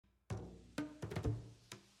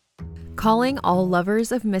calling all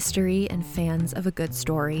lovers of mystery and fans of a good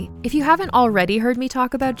story. If you haven't already heard me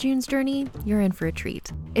talk about June's Journey, you're in for a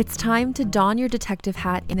treat. It's time to don your detective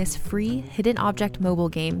hat in this free hidden object mobile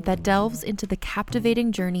game that delves into the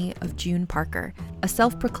captivating journey of June Parker, a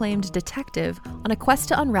self-proclaimed detective on a quest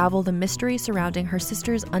to unravel the mystery surrounding her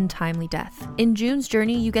sister's untimely death. In June's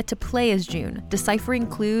Journey, you get to play as June, deciphering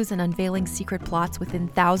clues and unveiling secret plots within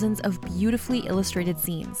thousands of beautifully illustrated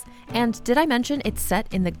scenes. And did I mention it's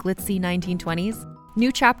set in the glitzy 1920s? New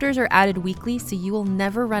chapters are added weekly, so you will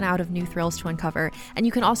never run out of new thrills to uncover, and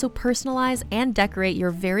you can also personalize and decorate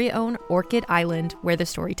your very own Orchid Island where the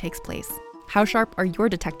story takes place. How sharp are your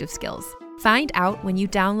detective skills? Find out when you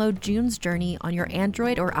download June's Journey on your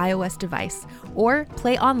Android or iOS device, or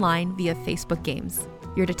play online via Facebook Games.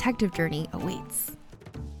 Your detective journey awaits.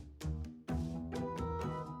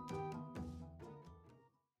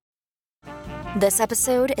 This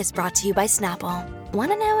episode is brought to you by Snapple. Want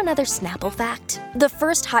to know another Snapple fact? The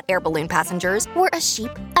first hot air balloon passengers were a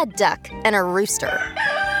sheep, a duck, and a rooster.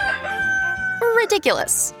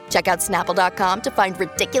 Ridiculous. Check out Snapple.com to find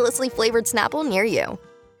ridiculously flavored Snapple near you.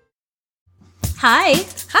 Hi.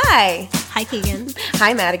 Hi. Hi, Keegan.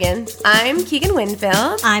 Hi, Madigan. I'm Keegan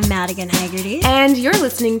Winfield. I'm Madigan Haggerty. And you're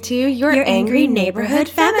listening to Your Angry Neighborhood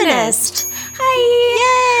Feminist.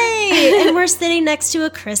 Hi. Yay. And we're sitting next to a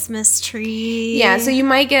Christmas tree. Yeah, so you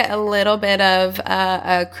might get a little bit of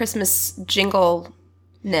a Christmas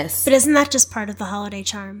jingle-ness. But isn't that just part of the holiday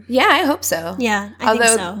charm? Yeah, I hope so. Yeah, I think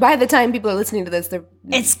so. Although by the time people are listening to this,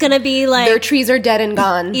 it's going to be like... their trees are dead and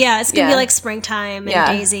gone. Yeah, it's going to be like springtime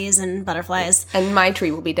and daisies and butterflies. And my tree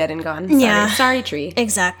will be dead and gone. Sorry. Yeah. Sorry, tree.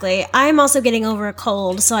 Exactly. I'm also getting over a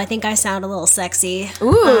cold, so I think I sound a little sexy.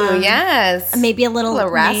 Ooh, yes. Maybe a little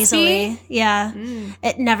raspy. Nasally. Yeah.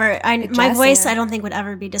 It never... my voice, I don't think, would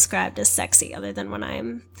ever be described as sexy other than when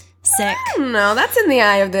I'm sick. No, that's in the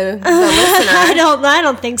eye of the listener. I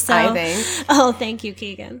don't think so. I think. Oh, thank you,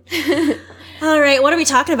 Keegan. All right, what are we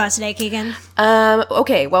talking about today, Keegan?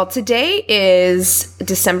 Okay, well, today is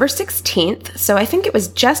December 16th, so I think it was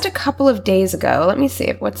just a couple of days ago. Let me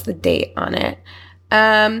see what's the date on it.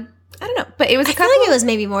 I don't know, but it was I feel like it was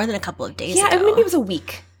maybe more than a couple of days ago. Yeah, maybe it was a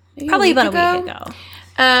week. Probably about a week ago.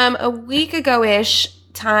 A week ago-ish,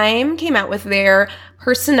 Time came out with their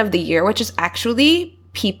Person of the Year, which is actually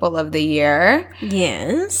People of the Year.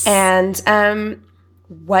 Yes. And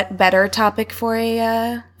what better topic for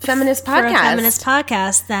a feminist podcast? For a feminist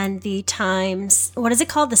podcast than the Times, what is it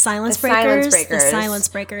called? The Silence Breakers? The Silence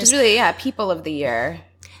Breakers. It's really, People of the Year.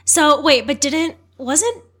 So, wait, but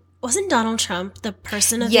wasn't Donald Trump the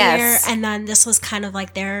Person of the Year? And then this was kind of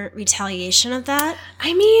like their retaliation of that?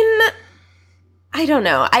 I mean, I don't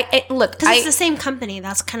know. Look, because it's the same company.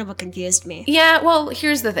 That's kind of what confused me. Yeah, well,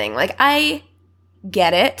 here's the thing. Like, I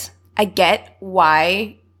get it. I get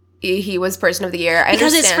why he was Person of the Year.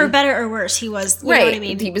 Because it's for better or worse. He was, you know what I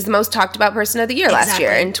mean? He was the most talked about Person of the Year last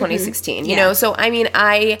year in 2016. You know, so I mean,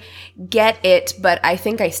 I get it, but I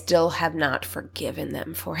think I still have not forgiven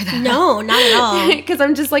them for that. No, not at all. Because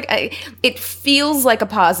I'm just like, it feels like a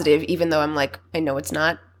positive, even though I'm like, I know it's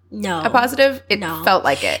not. No. A positive? It felt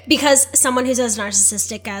like it. Because someone who's as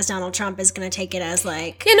narcissistic as Donald Trump is going to take it as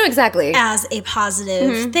like... Yeah, no, exactly. As a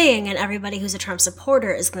positive thing, and everybody who's a Trump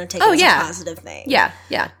supporter is going to take it as a positive thing. Yeah,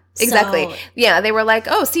 yeah. Exactly. So, yeah, they were like,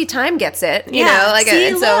 oh, see, Time gets it. You know, like, see,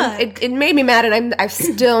 and so it made me mad, and I've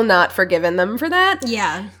still not forgiven them for that.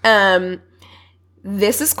 Yeah.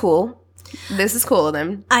 This is cool. This is cool of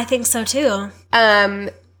them. I think so, too.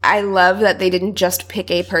 I love that they didn't just pick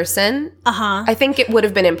a person. I think it would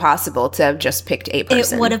have been impossible to have just picked a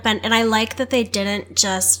person. It would have been. And I like that they didn't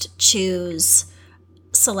just choose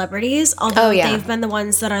celebrities, although they've been the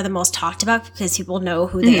ones that are the most talked about because people know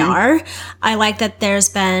who they are. I like that there's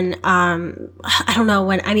been, I don't know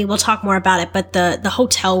when, I mean, we'll talk more about it, but the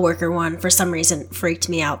hotel worker one, for some reason, freaked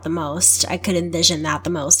me out the most. I could envision that the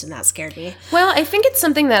most, and that scared me. Well, I think it's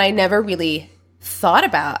something that I never really thought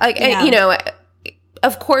about. Like, you know,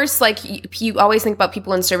 of course, like, you always think about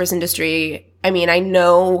people in service industry. I mean, I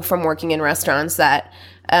know from working in restaurants that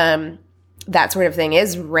that sort of thing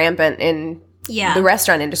is rampant in the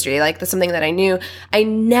restaurant industry. Like, that's something that I knew. I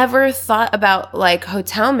never thought about, like,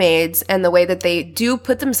 hotel maids and the way that they do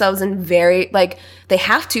put themselves in very, like, they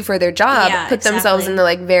have to for their job, put themselves in the,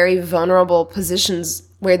 like, very vulnerable positions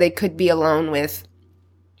where they could be alone with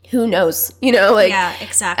who knows, you know, like, yeah,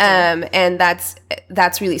 exactly. And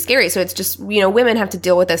that's really scary. So it's just, you know, women have to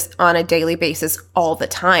deal with this on a daily basis all the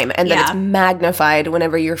time. And then it's magnified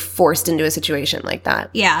whenever you're forced into a situation like that.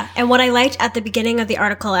 Yeah. And what I liked at the beginning of the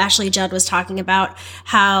article, Ashley Judd was talking about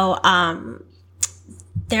how,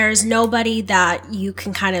 there's nobody that you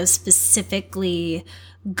can kind of specifically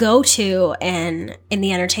go to in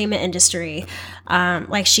the entertainment industry.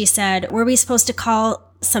 Like she said, were we supposed to call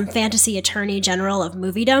some fantasy attorney general of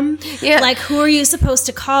moviedom? Yeah. Like, who are you supposed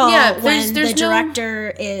to call when the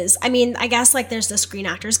director is, I mean, I guess like there's the Screen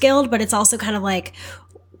Actors Guild, but it's also kind of like,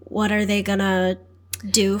 what are they gonna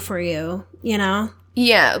do for you, you know?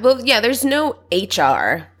 Yeah, well, yeah, there's no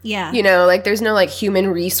HR. Yeah. You know, like there's no like human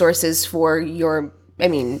resources for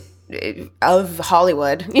of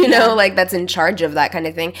Hollywood, you know, like that's in charge of that kind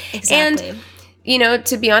of thing. Exactly. And, you know,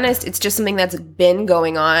 to be honest, it's just something that's been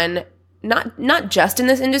going on, not just in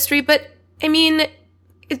this industry, but I mean,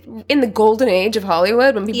 in the golden age of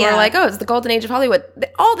Hollywood, when people are like, oh, it's the golden age of Hollywood,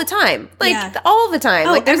 all the time. Like, all the time.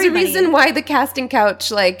 Oh, like, there's a reason why the casting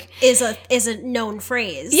couch, like... is a known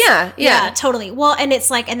phrase. Yeah, totally. Well, and it's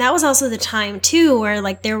like, and that was also the time, too, where,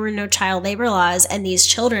 like, there were no child labor laws, and these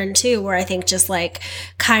children, too, were, I think, just, like,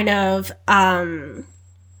 kind of...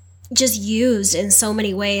 just used in so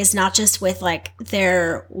many ways, not just with like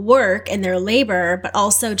their work and their labor, but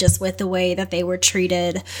also just with the way that they were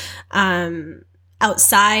treated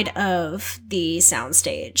outside of the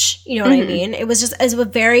soundstage. You know what I mean? It was a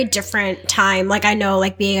very different time. Like, I know,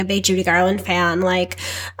 like, being a big Judy Garland fan, like,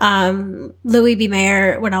 Louis B.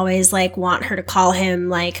 Mayer would always like want her to call him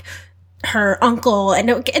like her uncle, and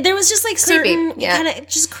there was just like certain kind of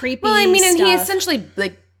just creepy. Well, I mean, and stuff. he essentially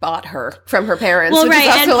like bought her from her parents. Well, which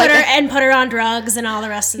right, is also and put her on drugs and all the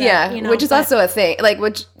rest of that. Yeah, you know, which is also a thing, like,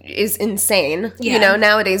 which is insane. Yeah. You know,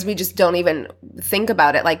 nowadays we just don't even think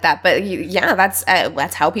about it like that. But yeah, that's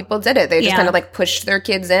how people did it. They just kind of like pushed their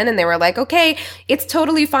kids in, and they were like, okay, it's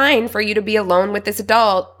totally fine for you to be alone with this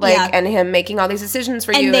adult, like, and him making all these decisions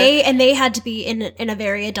for you. And they had to be in a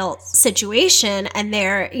very adult situation, and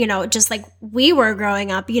they're, you know, just like we were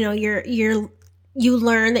growing up, you know, you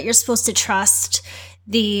learn that you're supposed to trust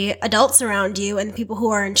the adults around you and the people who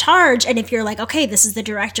are in charge. And if you're like, okay, this is the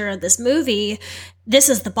director of this movie, this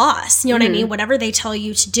is the boss, you know what I mean? Whatever they tell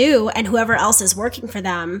you to do, and whoever else is working for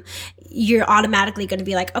them, you're automatically going to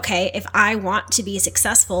be like, okay, if I want to be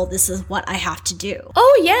successful, this is what I have to do.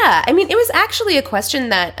 Oh, yeah. I mean, it was actually a question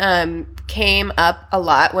that came up a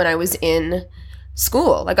lot when I was in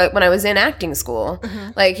school, like when I was in acting school.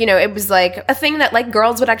 Like, you know, it was like a thing that like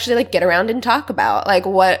girls would actually like get around and talk about, like,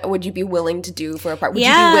 what would you be willing to do for a part? Would you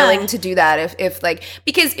be willing to do that if like,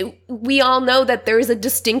 because we all know that there is a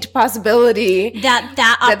distinct possibility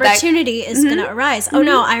that opportunity is going to arise. Oh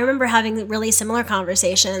no, I remember having really similar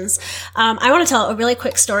conversations. I want to tell a really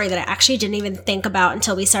quick story that I actually didn't even think about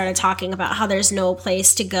until we started talking about how there's no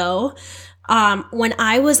place to go. When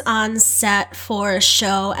I was on set for a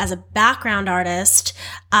show as a background artist,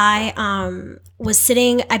 I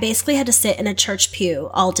basically had to sit in a church pew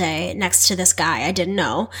all day next to this guy I didn't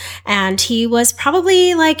know. And he was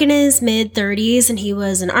probably like in his mid 30s, and he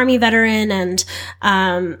was an Army veteran. And,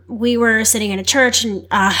 we were sitting in a church, and,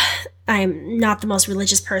 I'm not the most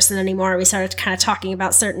religious person anymore. We started kind of talking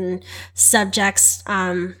about certain subjects,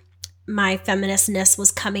 my feministness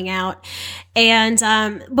was coming out, and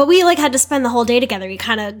but we like had to spend the whole day together. He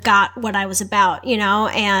kind of got what I was about, you know,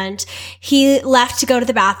 and he left to go to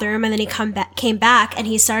the bathroom, and then he came back, and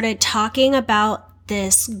he started talking about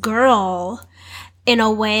this girl in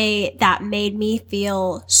a way that made me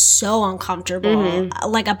feel so uncomfortable,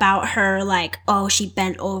 like about her, like, oh, she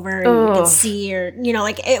bent over and you could see her, you know,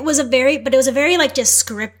 like it was a very like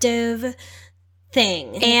descriptive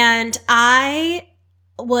thing. And I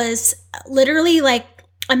was literally like,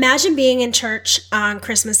 imagine being in church on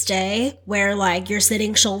Christmas Day where like you're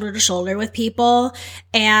sitting shoulder to shoulder with people,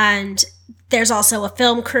 and there's also a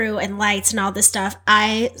film crew and lights and all this stuff.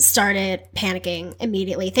 I started panicking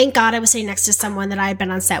immediately. Thank God I was sitting next to someone that I had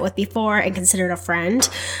been on set with before and considered a friend.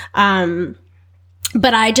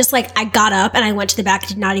 But I just like, I got up and I went to the back,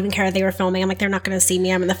 did not even care that they were filming. I'm like, they're not going to see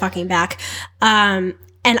me. I'm in the fucking back. And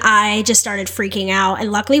I just started freaking out.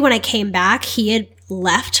 And luckily when I came back, he had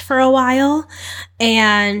left for a while.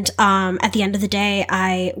 And at the end of the day,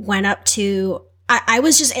 I went up to, I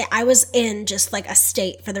was in just like a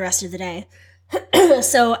state for the rest of the day.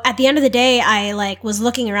 So at the end of the day, I like was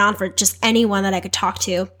looking around for just anyone that I could talk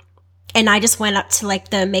to. And I just went up to like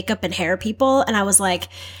the makeup and hair people, and I was like,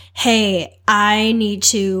 hey, I need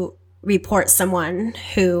to report someone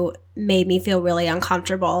who made me feel really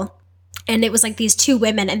uncomfortable. And it was like these two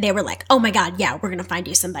women, and they were like, oh my God, yeah, we're going to find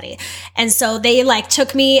you somebody. And so they like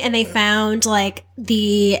took me and they found like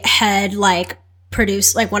the head, like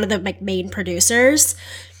like one of the like main producers.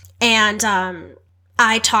 And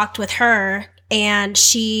I talked with her, and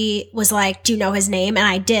she was like, do you know his name? And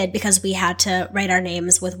I did, because we had to write our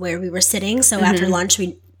names with where we were sitting. So after lunch,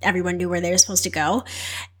 we everyone knew where they were supposed to go.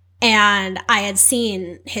 And I had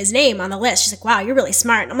seen his name on the list. She's like, wow, you're really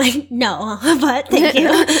smart. And I'm like, no, but thank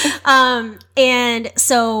you. And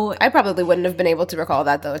so I probably wouldn't have been able to recall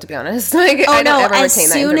that, though, to be honest. Like, I don't ever retain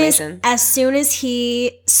that information. As soon as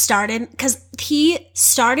he started, because he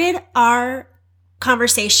started our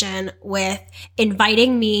conversation with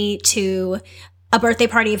inviting me to a birthday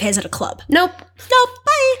party of his at a club. Nope,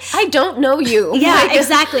 bye. I don't know you. Yeah,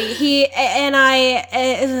 exactly.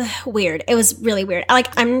 Weird. It was really weird. Like,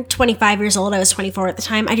 I'm 25 years old. I was 24 at the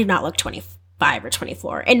time. I do not look 25 or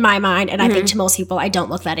 24 in my mind. And I think to most people, I don't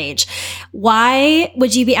look that age. Why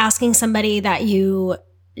would you be asking somebody that you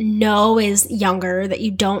know is younger that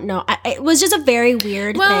you don't know? It was just a very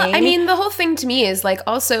weird thing. I mean, the whole thing to me is like,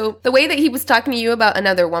 also the way that he was talking to you about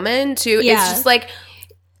another woman too, it's just like,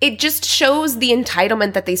 it just shows the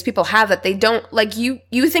entitlement that these people have, that they don't, like, you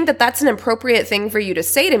think that that's an appropriate thing for you to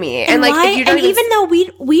say to me. And like, if you don't even though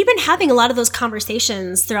we'd been having a lot of those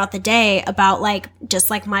conversations throughout the day about like, just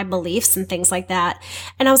like my beliefs and things like that.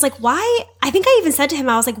 And I was like, why? I think I even said to him,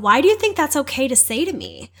 I was like, why do you think that's okay to say to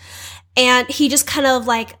me? And he just kind of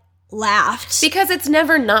like laughed. Because it's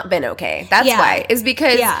never not been okay. That's why. Is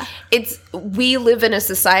because we live in a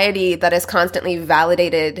society that has constantly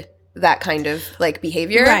validated that kind of like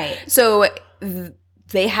behavior. Right. So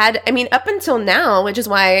they had, I mean, up until now, which is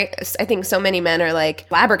why I think so many men are like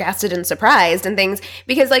flabbergasted and surprised and things,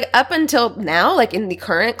 because like up until now, like in the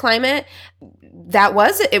current climate,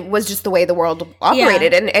 it was just the way the world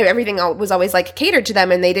operated, and everything was always like catered to them,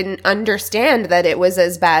 and they didn't understand that it was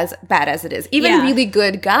as bad as it is. Even really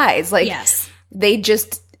good guys, like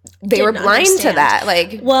they were blind to that.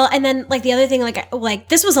 Like, well, and then like the other thing, like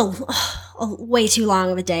this was a way too long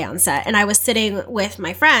of a day on set, and I was sitting with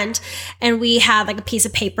my friend, and we had like a piece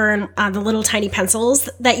of paper and the little tiny pencils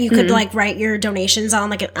that you could like write your donations on,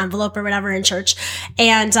 like an envelope or whatever in church.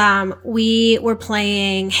 And we were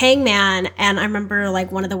playing Hangman, and I remember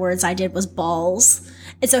like one of the words I did was balls,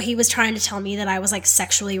 and so he was trying to tell me that I was like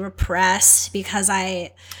sexually repressed because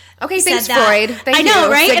I. Okay, thanks, Freud. Thank you. I know,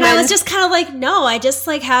 right? Sigmund. And I was just kind of like, no, I just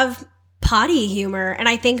like have potty humor. And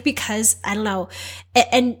I think because, I don't know,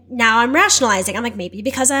 and now I'm rationalizing. I'm like, maybe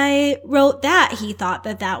because I wrote that, he thought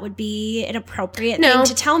that that would be an appropriate thing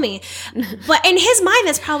to tell me. But in his mind,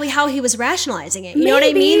 that's probably how he was rationalizing it. You know what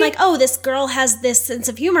I mean? Like, oh, this girl has this sense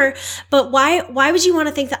of humor, but why would you want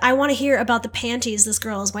to think that I want to hear about the panties this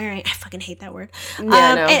girl is wearing? I fucking hate that word.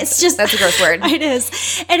 Yeah, no, it's just, that's a gross word. It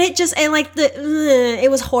is. And it just, and like it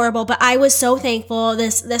was horrible, but I was so thankful.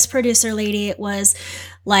 This producer lady was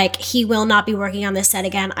like, he will not be working on this set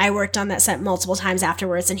again. I worked on that set multiple times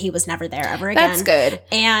afterwards, and he was never there ever again. That's good.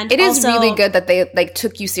 And it is really good that they like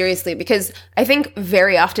took you seriously, because I think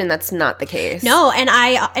very often that's not the case. No, and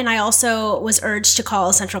I also was urged to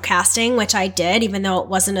call central casting, which I did, even though it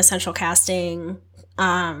wasn't a central casting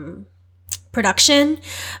production,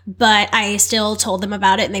 but I still told them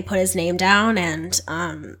about it, and they put his name down. And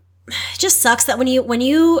it just sucks that when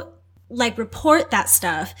you like report that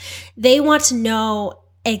stuff, they want to know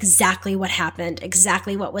exactly what happened,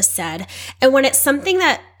 exactly what was said. And when it's something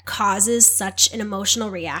that causes such an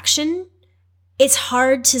emotional reaction, it's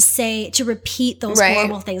hard to repeat those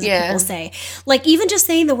horrible things that people say. Like, even just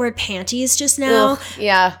saying the word panties just now.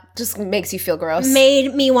 Ugh, just makes you feel gross.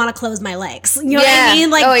 Made me want to close my legs. You know what I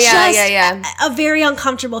mean? Like, a very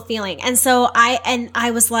uncomfortable feeling. And so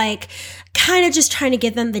I was like, kind of just trying to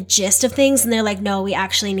give them the gist of things, and they're like, no, we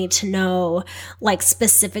actually need to know like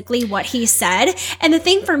specifically what he said. And the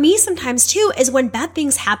thing for me sometimes too is when bad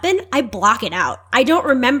things happen, I block it out. I don't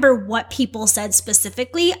remember what people said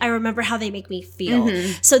specifically. I remember how they make me feel.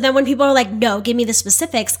 So then when people are like, no, give me the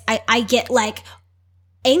specifics, I get like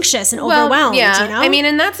anxious and overwhelmed. You know? I mean,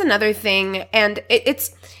 and that's another thing. And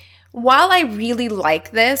it's while I really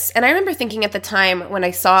like this, and I remember thinking at the time when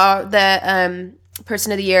I saw the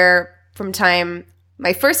Person of the Year from Time,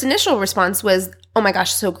 my first initial response was, oh my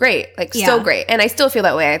gosh, so great. Like, so great. And I still feel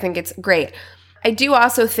that way. I think it's great. I do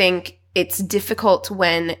also think it's difficult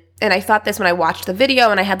when, and I thought this when I watched the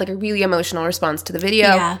video, and I had like a really emotional response to the video.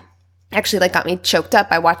 Yeah. Actually, like, got me choked up.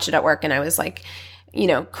 I watched it at work, and I was like, you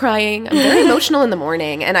know, crying. I'm very emotional in the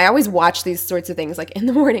morning, and I always watch these sorts of things like in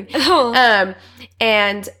the morning.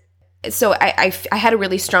 And so I had a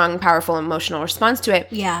really strong, powerful, emotional response to it.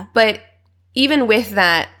 Yeah. But even with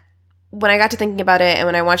that, when I got to thinking about it, and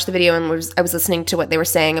when I watched the video and I was listening to what they were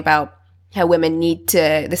saying about how women need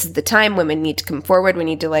to, this is the time, women need to come forward, we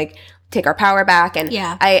need to like take our power back. And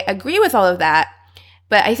I agree with all of that.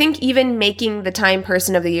 But I think even making the Time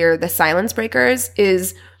Person of the Year the Silence Breakers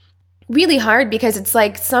is really hard, because it's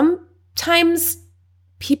like sometimes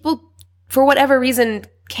people, for whatever reason,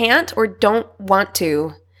 can't or don't want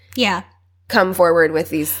to come forward with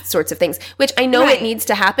these sorts of things, which I know it needs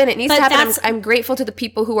to happen. It needs to happen. I'm grateful to the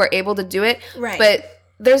people who are able to do it. Right. But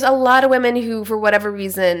there's a lot of women who, for whatever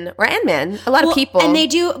reason, and men, a lot of people. And they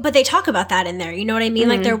do, but they talk about that in there. You know what I mean?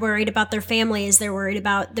 Like they're worried about their families. They're worried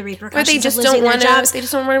about the repercussions or they just of losing their jobs. They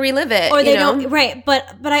just don't want to relive it. Or they don't, right.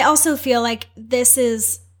 But I also feel like this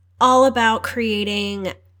is all about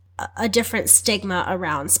creating a different stigma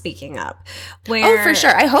around speaking up. Oh, for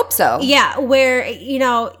sure. I hope so. Yeah. Where,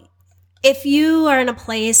 if you are in a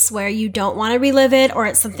place where you don't want to relive it or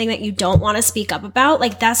it's something that you don't want to speak up about,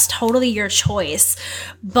 like that's totally your choice.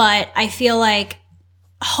 But I feel like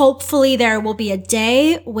hopefully there will be a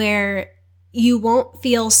day where you won't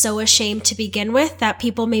feel so ashamed to begin with that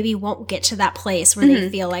people maybe won't get to that place where they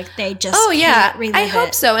feel like they just can't relive it. I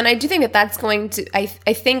hope so. And I do think that that's going to, I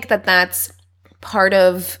think that that's part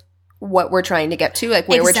of what we're trying to get to, like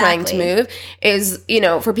where we're trying to move is,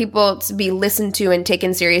 for people to be listened to and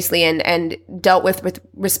taken seriously and dealt with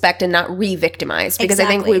respect and not re-victimized. Because I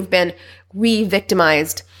think we've been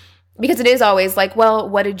re-victimized because it is always like, well,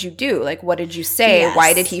 what did you do? Like, what did you say? Yes.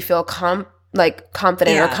 Why did he feel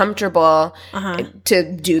confident or comfortable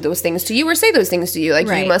to do those things to you or say those things to you? Like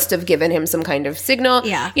you must have given him some kind of signal,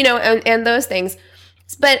 and those things.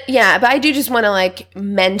 But I do just want to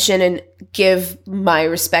mention and give my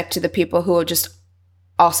respect to the people who just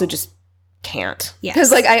can't. Yes.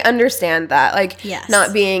 Because I understand that,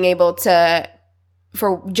 not being able to,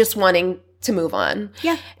 for just wanting to move on.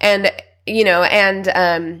 Yeah. And,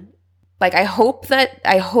 I hope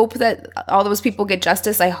that all those people get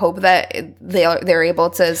justice. I hope that they're able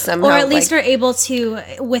to somehow, or at least are able to,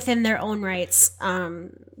 within their own rights,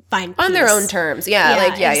 find peace. On their own terms.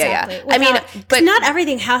 Exactly. I mean, but not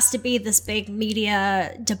everything has to be this big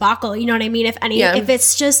media debacle. You know what I mean? If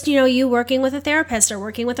it's just, you working with a therapist or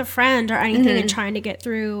working with a friend or anything and trying to get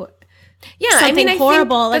through something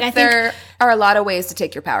horrible. I think there are a lot of ways to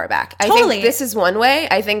take your power back. I think this is one way.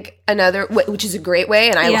 I think another, which is a great way,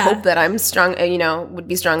 and I hope that I'm strong, would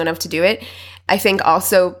be strong enough to do it. I think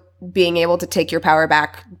also being able to take your power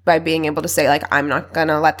back by being able to say, I'm not going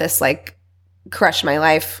to let this, crush my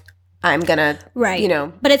life. I'm gonna,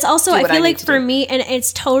 But it's also, I feel like for me, and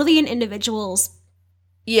it's totally an individual's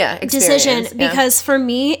decision. Because for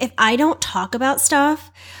me, if I don't talk about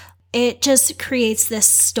stuff, it just creates this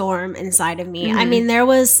storm inside of me. I mean, there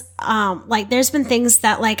was, there's been things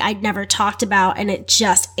that I'd never talked about, and it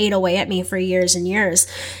just ate away at me for years and years.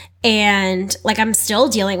 And I'm still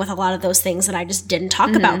dealing with a lot of those things that I just didn't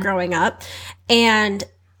talk about growing up. And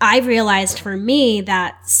I realized for me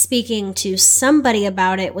that speaking to somebody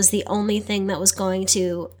about it was the only thing that was going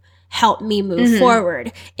to help me move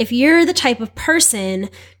forward. If you're the type of person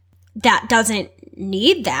that doesn't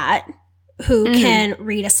need that, who can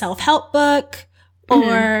read a self-help book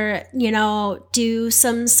or, do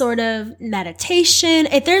some sort of meditation,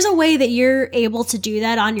 if there's a way that you're able to do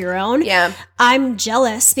that on your own, I'm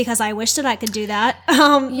jealous because I wish that I could do that.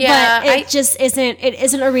 But it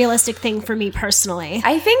isn't a realistic thing for me personally.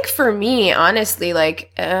 I think for me, honestly,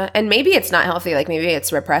 and maybe it's not healthy, maybe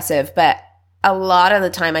it's repressive, but a lot of the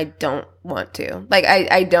time I don't want to.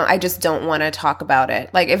 I just don't want to talk about it.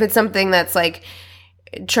 If it's something that's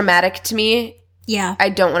traumatic to me, I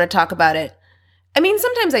don't want to talk about it. I mean,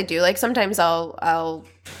 sometimes I do. Sometimes I'll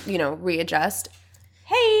readjust.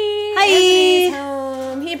 Hey, hi. Anthony's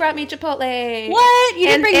home. He brought me Chipotle. What? You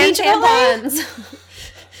didn't bring me Chipotle? Tampons.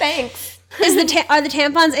 Thanks. Are the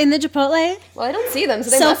tampons in the Chipotle? Well, I don't see them, so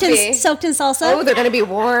they must be soaked in salsa. Oh, they're gonna be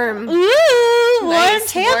warm. Ooh,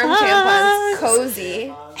 nice, warm tampons.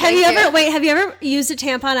 Cozy. Have you ever used a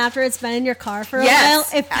tampon after it's been in your car for a while?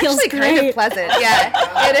 It feels actually great. Kind of pleasant. Yeah,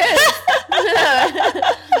 it is.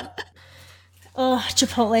 Oh,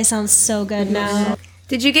 Chipotle sounds so good now.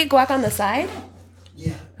 Did you get guac on the side?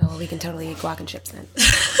 Yeah. Oh, well, we can totally eat guac and chips then.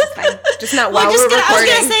 Fine. Just not while we're recording. I was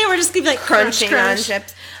gonna say we're just gonna be crunching on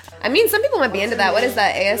chips. I mean, some people might be into that. What is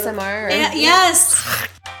that, ASMR? Yes.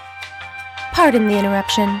 Pardon the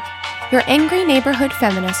interruption. Your angry neighborhood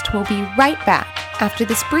feminist will be right back after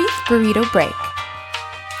this brief burrito break.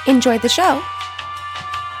 Enjoy the show.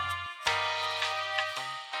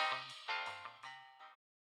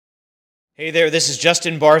 Hey there, this is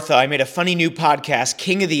Justin Bartha. I made a funny new podcast,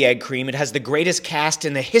 King of the Egg Cream. It has the greatest cast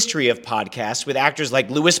in the history of podcasts with actors like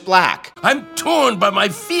Louis Black. I'm torn by my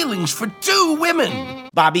feelings for two women.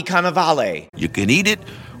 Bobby Cannavale. You can eat it,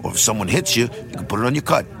 or if someone hits you, you can put it on your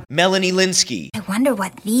cut. Melanie Linsky. I wonder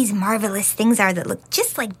what these marvelous things are that look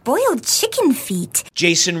just like boiled chicken feet.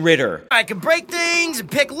 Jason Ritter. I can break things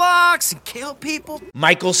and pick locks and kill people.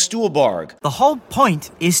 Michael Stuhlbarg. The whole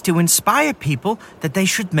point is to inspire people that they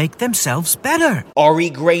should make themselves better. Ari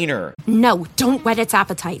Grainer. No, don't whet its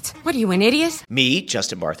appetite. What are you, an idiot? Me,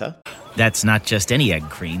 Justin Bartha. That's not just any egg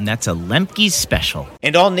cream, that's a Lemke's special.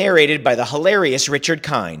 And all narrated by the hilarious Richard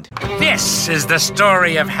Kind. This is the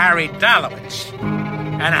story of Harry Dalowitz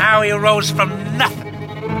and how he rose from nothing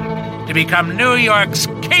to become New York's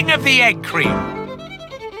King of the Egg Cream.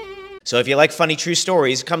 So if you like funny true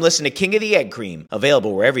stories, come listen to King of the Egg Cream,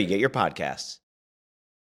 available wherever you get your podcasts.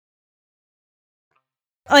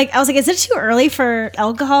 Like, I was like, is it too early for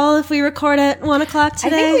alcohol if we record at 1 o'clock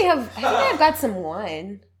today? I think I've got some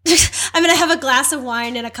wine. I'm gonna have a glass of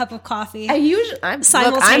wine and a cup of coffee. I'm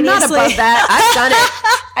not above that. I've done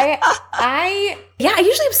it. I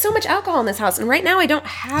usually have so much alcohol in this house, and right now I don't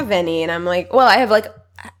have any. And I'm like, well, I have like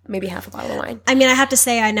maybe half a bottle of wine. I mean, I have to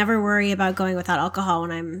say, I never worry about going without alcohol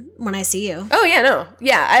when I see you. Oh yeah, no,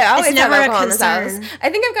 yeah, I always have alcohol in this house. I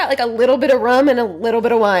think I've got like a little bit of rum and a little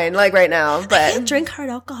bit of wine, like right now. But I can't drink hard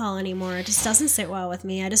alcohol anymore. It just doesn't sit well with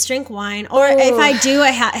me. I just drink wine, or if I do,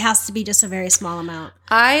 it has to be just a very small amount.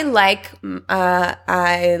 I like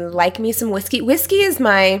me some whiskey. Whiskey is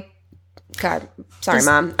my God. Sorry,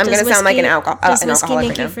 Mom. I'm going to sound like an alcoholic. Does whiskey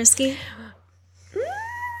make you frisky?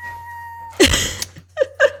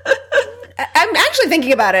 I'm actually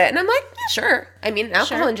thinking about it, and I'm like, yeah, sure. I mean,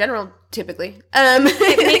 alcohol in general, typically.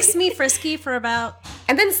 It makes me frisky for about...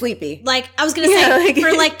 And then sleepy. Like, I was going to say,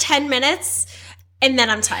 for like 10 minutes, and then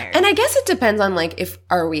I'm tired. And I guess it depends on, like,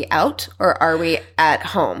 are we out or are we at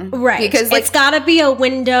home? Right. Because, like, it's got to be a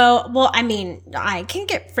window. Well, I mean, I can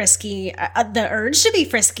get frisky. The urge to be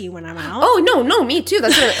frisky when I'm out. Oh, no, me too.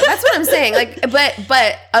 That's what I'm saying. Like,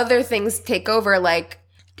 but other things take over, like,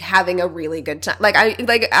 having a really good time.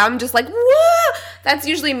 I'm just like, whoa! That's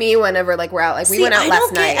usually me whenever like we're out. Like we went out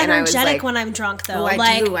last night and I was like, I don't get energetic when I'm drunk though.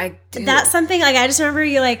 I do. That's something like I just remember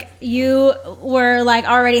you were like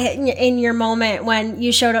already in your moment when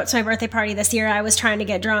you showed up to my birthday party this year. I was trying to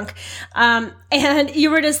get drunk. And you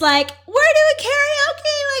were just like, we're doing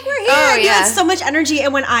karaoke, like we're here. Oh, yeah. You had so much energy.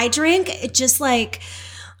 And when I drink, it just like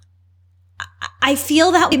I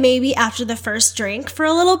feel that way maybe after the first drink for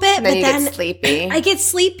a little bit, and then but then get sleepy. I get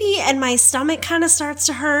sleepy and my stomach kind of starts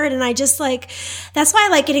to hurt, and I just like that's why I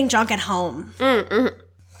like getting drunk at home. Mm-hmm.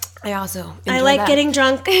 I like getting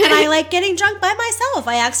drunk, and I like getting drunk by myself.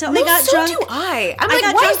 I accidentally got drunk. So do I. I'm I like,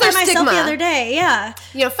 got why drunk is there by myself stigma? The other day. Yeah,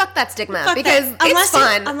 you know, fuck that stigma fuck because that. It's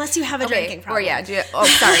fun unless you have a drinking problem. Or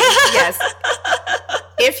sorry, yes.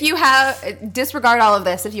 If you have disregard all of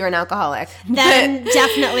this, if you're an alcoholic, then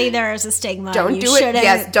definitely there is a stigma. Don't do it.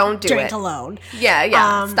 Yes, don't do drink it alone.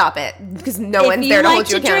 Yeah. Stop it because no one's there to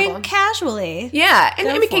hold you accountable. If you like to drink casually, yeah, and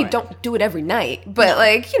I mean, don't do it every night, but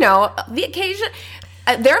like the occasion.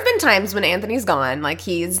 There have been times when Anthony's gone, like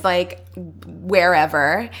he's like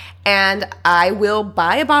wherever, and I will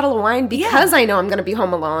buy a bottle of wine because I know I'm going to be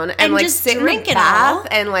home alone and like sit in the bath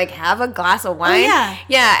and like have a glass of wine. Oh,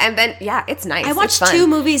 yeah, and then it's nice. I watched 2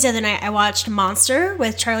 movies the other night. I watched Monster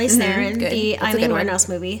with Charlize Theron, the Eileen Wuornos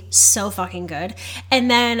movie, so fucking good.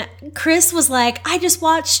 And then Chris was like, I just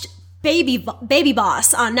watched Baby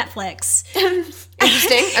Boss on Netflix.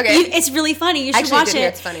 Interesting. Okay. It's really funny. You should watch it.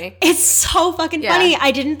 It's funny. It's so fucking funny.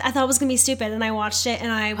 I thought it was going to be stupid, and I watched it,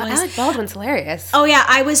 and Alec Baldwin's hilarious. Oh, yeah.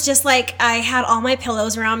 I was just like, I had all my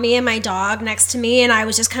pillows around me and my dog next to me, and I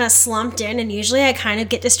was just kind of slumped in, and usually I kind of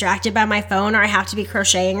get distracted by my phone, or I have to be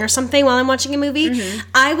crocheting or something while I'm watching a movie. Mm-hmm.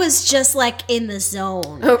 I was just like in the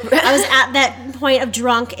zone. I was at that point of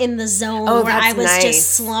drunk in the zone where I was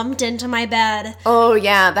just slumped into my bed. Oh,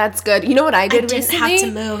 yeah. That's good. You know what I did recently? I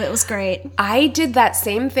didn't have to move. It was great. I did that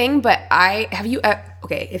same thing, but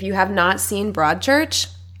if you have not seen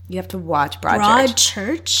Broadchurch, you have to watch Broadchurch.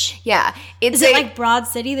 Broadchurch? Yeah. Is it like Broad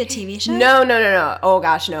City, the TV show? No. Oh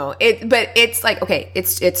gosh, no. But it's like, okay,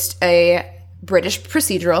 it's a British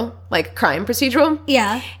procedural, like crime procedural.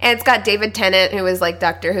 Yeah. And it's got David Tennant, who is like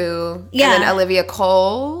Doctor Who. Yeah. And then Olivia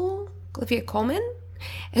Colman,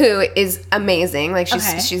 who is amazing. Like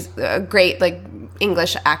she's a great like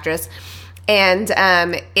English actress. And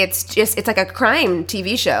it's like a crime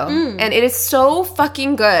TV show. And it is so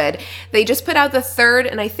fucking good. They just put out the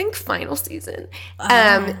 3rd and I think final season.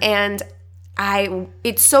 And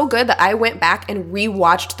it's so good that I went back and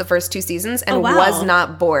rewatched the first 2 seasons and was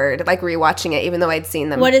not bored, like rewatching it, even though I'd seen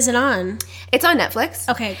them. What is it on? It's on Netflix.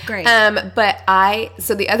 Okay, great.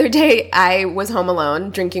 So the other day I was home alone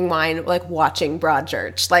drinking wine, like watching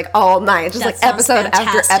Broadchurch, like all night, just like episode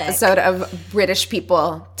after episode of British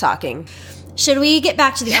people talking. Should we get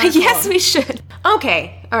back to the article? Yes, we should.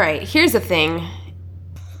 Okay. All right. Here's the thing.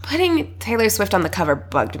 Putting Taylor Swift on the cover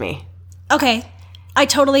bugged me. Okay. I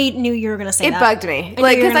totally knew you were going to say that. It bugged me.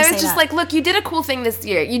 Like, because I was just like, look, you did a cool thing this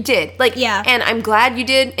year. You did. Like, yeah. And I'm glad you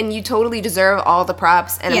did, and you totally deserve all the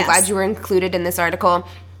props, and I'm glad you were included in this article.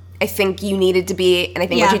 I think you needed to be, and I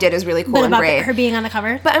think what you did is really cool and brave. Her being on the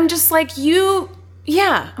cover? But I'm just like, I'm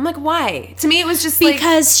like, why? To me, it was just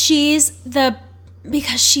because she's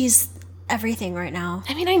everything right now.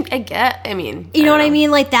 I mean, you know what I mean?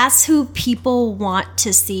 Like, that's who people want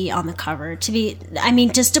to see on the cover.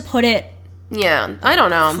 Just to put it I don't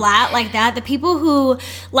know. Flat like that. The people who,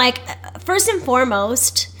 like, first and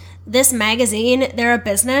foremost, this magazine, they're a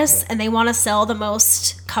business and they want to sell the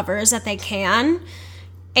most covers that they can.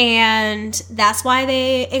 And that's why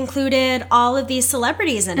they included all of these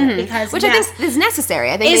celebrities in it. Which I think is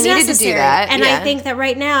necessary. I think they needed to do that. And I think that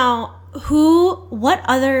right now, what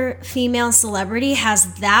other female celebrity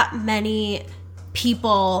has that many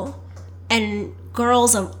people and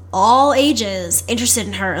girls of all ages interested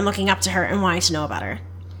in her and looking up to her and wanting to know about her?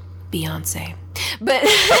 Beyonce. But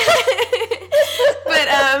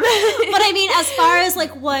I mean, as far as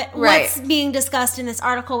like what's being discussed in this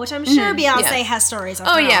article, which I'm sure Beyonce has stories of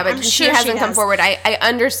her own. But she hasn't come forward. I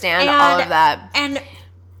understand all of that. And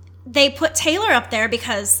they put Taylor up there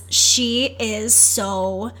because she is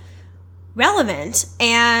so relevant,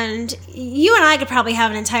 and you and I could probably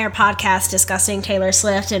have an entire podcast discussing Taylor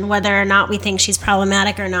Swift and whether or not we think she's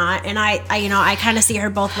problematic or not. And I kind of see her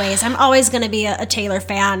both ways. I'm always going to be a Taylor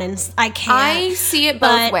fan, and I see it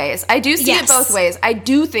both ways. I do see it both ways. I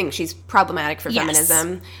do think she's problematic for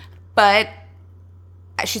feminism, but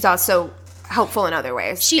she's also helpful in other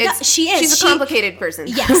ways. She is. She's a complicated person.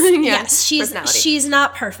 Yes, she's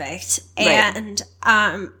not perfect, and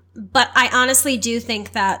but I honestly do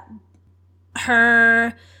think that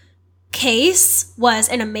her case was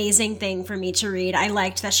an amazing thing for me to read. I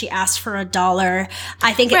liked that she asked for $1.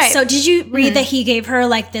 I think it's so. Did you read that he gave her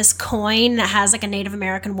like this coin that has like a Native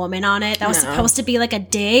American woman on it that was supposed to be like a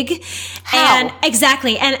dig? How? And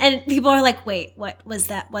exactly. And people are like, wait, what was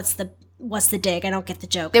that? What's the dig? I don't get the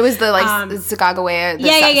joke. It was the Sacagawea,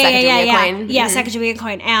 coin. Yeah, Sacagawea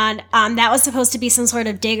coin. And that was supposed to be some sort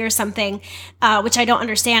of dig or something, which I don't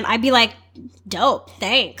understand. I'd be like, dope,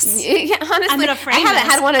 thanks. Yeah, honestly, I'm gonna frame I haven't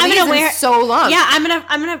had one of these in so long. Yeah, I'm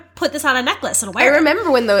gonna put this on a necklace and wear it. I remember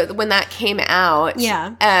when that came out.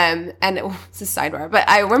 Yeah. And it's a sidebar, but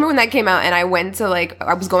I remember when that came out, and I went to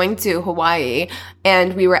I was going to Hawaii,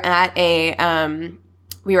 and we were at an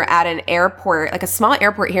airport, like a small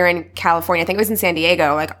airport here in California. I think it was in San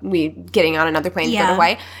Diego, like we getting on another plane to go to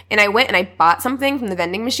Hawaii. And I went and I bought something from the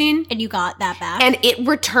vending machine. And you got that back? And it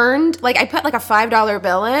returned, like I put like a $5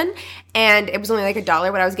 bill in, and it was only like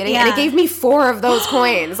 $1 what I was getting. And it gave me 4 of those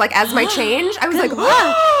coins, like as my change. I was like,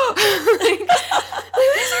 wow.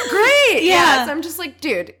 These are great. Yeah. So I'm just like,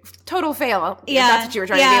 dude, total fail. Yeah. That's what you were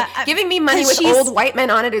trying to do. Giving me money with old white men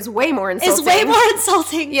on it is way more insulting. It's way more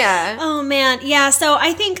insulting. Yeah. Oh, man. Yeah. So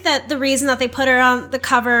I think that the reason that they put her on the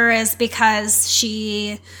cover is because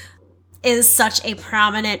she is such a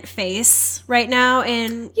prominent face right now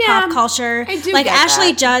in pop culture. I do like get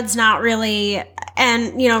Ashley that. Judd's not really,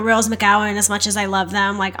 and Rose McGowan, as much as I love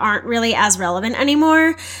them, like aren't really as relevant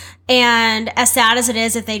anymore. And as sad as it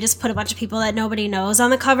is, if they just put a bunch of people that nobody knows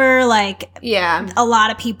on the cover, like a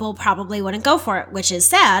lot of people probably wouldn't go for it, which is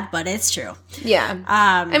sad, but it's true. Yeah.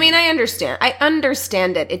 I mean, I understand. I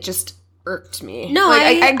understand it. It just irked me. No,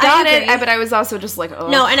 like, I got agree. it, but I was also just like, oh.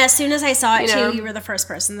 No, and as soon as I saw it too, you were the first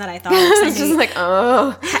person that I thought. I was just like,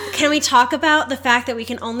 oh. Can we talk about the fact that we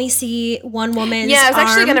can only see one woman's I was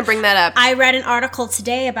actually arm? going to bring that up. I read an article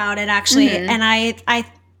today about it, actually, and I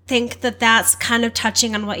think that that's kind of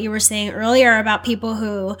touching on what you were saying earlier about people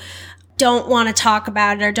who don't want to talk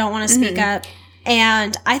about it or don't want to speak up.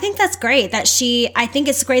 And I think that's great that I think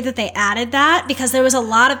it's great that they added that, because there was a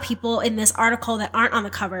lot of people in this article that aren't on the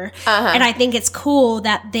cover. And I think it's cool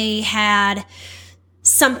that they had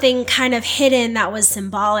something kind of hidden that was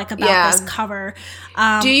symbolic about this cover.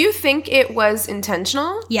 Do you think it was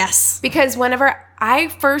intentional? Yes. Because whenever I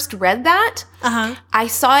first read that, I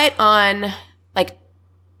saw it on, like,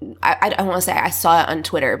 I don't want to say I saw it on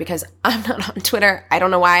Twitter, because I'm not on Twitter. I don't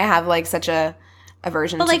know why I have like such a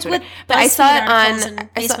aversion to Twitter. But I saw it on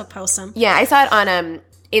Facebook posts them. Yeah, I saw it on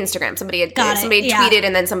Instagram. Somebody tweeted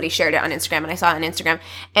and then somebody shared it on Instagram, and I saw it on Instagram.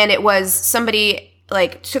 And it was somebody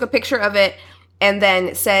like took a picture of it and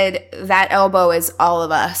then said, that elbow is all of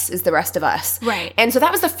us, is the rest of us. Right. And so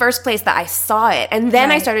that was the first place that I saw it. And then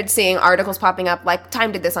I started seeing articles popping up like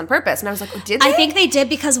Time did this on purpose. And I was like, oh, did they? I think they did,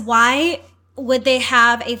 because why would they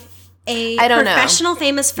have a professional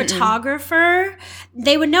famous photographer,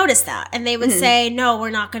 they would notice that and they would say, no, we're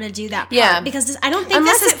not going to do that part because I don't think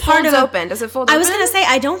unless this is it part folds of open. Does it fold open? I was going to say,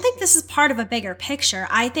 I don't think this is part of a bigger picture.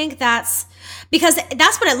 I think that's because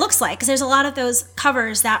that's what it looks like because there's a lot of those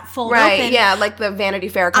covers that fold open. Yeah, like the Vanity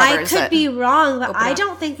Fair covers. I could be wrong, but I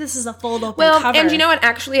don't think this is a fold open cover. Well, and you know what?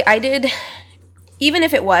 Actually, I did, even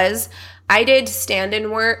if it was, I did stand-in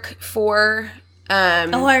work for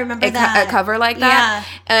I remember a cover like that.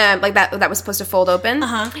 Yeah. Like that was supposed to fold open.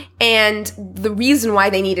 And the reason why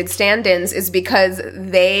they needed stand-ins is because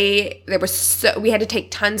we had to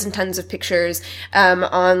take tons and tons of pictures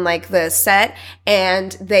on like the set,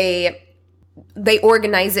 and they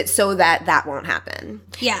organize it so that won't happen.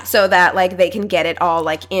 Yeah. So that like they can get it all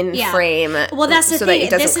like in frame. Well, that's the so thing. that it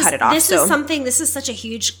doesn't cut it off. This is such a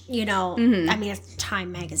huge, I mean, it's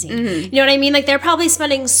Time magazine. You know what I mean? Like they're probably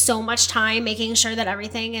spending so much time making sure that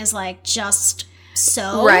everything is like just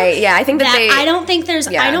so. Right. Yeah. I think that I don't think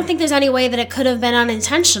there's any way that it could have been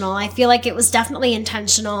unintentional. I feel like it was definitely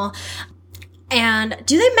intentional. And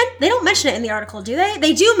they don't mention it in the article, do they?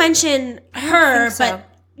 They do mention her, but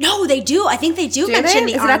no, they do. I think they do mention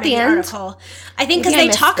the arm in the article. I think because they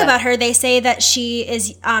talk about her, they say that she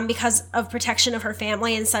is, because of protection of her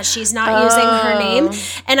family and such, she's not using her name.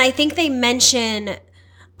 And I think they mention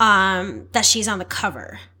that she's on the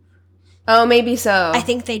cover. Oh, maybe so. I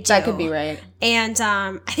think they do. That could be right. And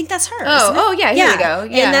I think that's her. Oh, yeah. Here we go.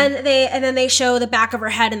 Yeah. And then they show the back of her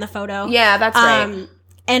head in the photo. Yeah, that's right.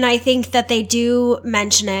 And I think that they do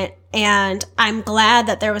mention it. And I'm glad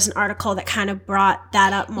that there was an article that kind of brought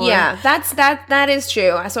that up more. Yeah, that is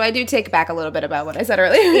true. So I do take back a little bit about what I said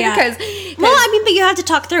earlier. Yeah. Well, I mean, but you have to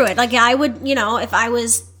talk through it. Like, I would, if I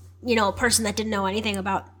was, a person that didn't know anything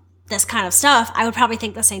about this kind of stuff, I would probably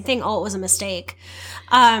think the same thing. Oh, it was a mistake.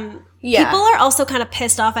 People are also kind of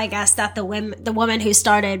pissed off, I guess, that the woman who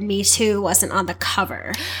started Me Too wasn't on the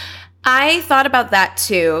cover. I thought about that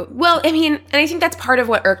too. Well, I mean, and I think that's part of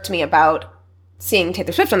what irked me about seeing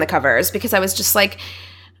Taylor Swift on the covers, because I was just like,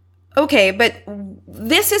 okay, but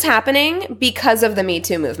this is happening because of the Me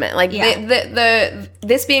Too movement. Like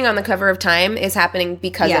this being on the cover of Time is happening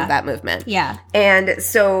because of that movement. Yeah. And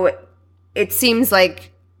so it seems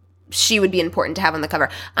like she would be important to have on the cover.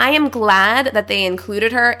 I am glad that they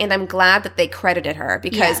included her, and I'm glad that they credited her,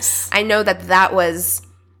 because I know that was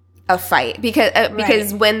a fight,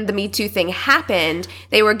 because when the Me Too thing happened,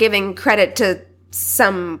 they were giving credit to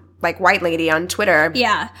some like white lady on Twitter.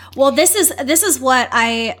 Yeah. Well, this is what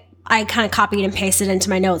I kind of copied and pasted into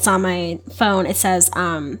my notes on my phone. It says,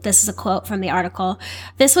 this is a quote from the article.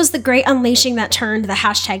 "This was the great unleashing that turned the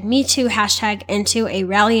 #MeToo hashtag into a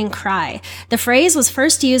rallying cry. The phrase was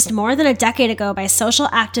first used more than a decade ago by social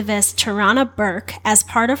activist Tarana Burke as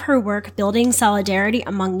part of her work building solidarity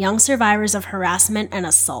among young survivors of harassment and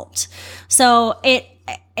assault." So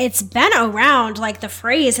it's been around, like the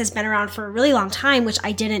phrase has been around for a really long time, which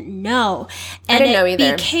I didn't know. And I didn't know either.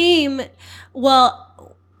 It became,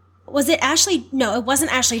 was it Ashley? No, it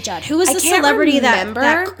wasn't Ashley Judd. Who was the celebrity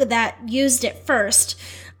that used it first?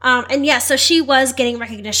 And so she was getting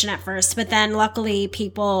recognition at first, but then luckily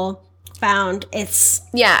people found it's...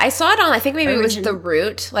 Yeah, I saw it on, I think maybe it was The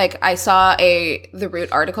Root. Like, I saw The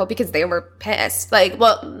Root article because they were pissed. Like,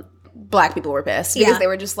 well, Black people were pissed because they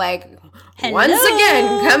were just like... Hello. Once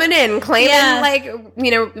again, coming in, claiming like,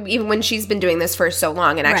 even when she's been doing this for so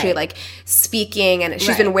long and actually like speaking, and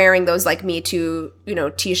she's been wearing those like Me Too,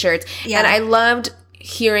 t-shirts. Yeah. And I loved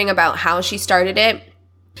hearing about how she started it.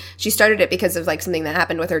 She started it because of like something that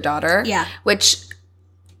happened with her daughter. Yeah. Which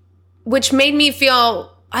made me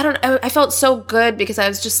feel, I felt so good, because I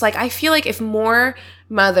was just like, I feel like if more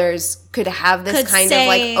mothers could have this kind of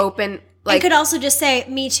like open... Like, you could also just say,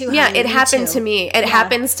 "Me too." Yeah, it happened to me. It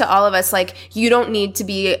happens to all of us. Like, you don't need to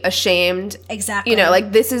be ashamed. Exactly.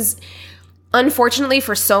 Like, this is, unfortunately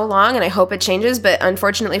for so long, and I hope it changes, but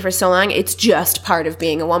unfortunately for so long, it's just part of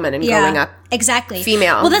being a woman and growing up. Exactly.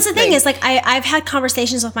 Female. Well, that's the thing is, like, I've had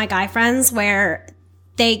conversations with my guy friends where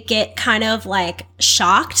they get kind of like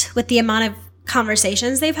shocked with the amount of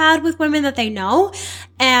conversations they've had with women that they know,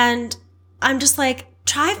 and I'm just like,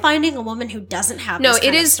 try finding a woman who doesn't have this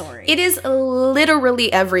kind of story. It is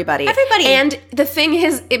literally everybody. Everybody. And the thing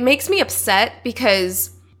is, it makes me upset because,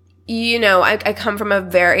 I come from a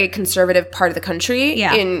very conservative part of the country.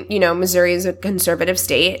 Yeah. Missouri is a conservative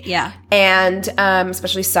state. Yeah. And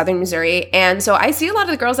especially southern Missouri. And so I see a lot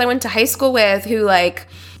of the girls I went to high school with who, like,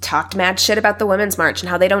 talked mad shit about the Women's March and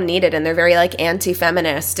how they don't need it, and they're very like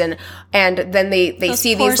anti-feminist, and then they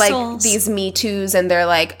see these like these Me Too's, and they're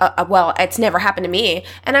like, well, it's never happened to me.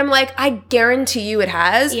 And I'm like, I guarantee you it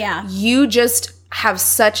has. Yeah. You just have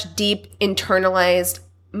such deep internalized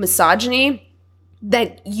misogyny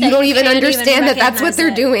that you don't even understand that that's what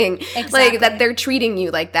they're doing. Exactly. Like, that they're treating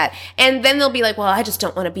you like that. And then they'll be like, well, I just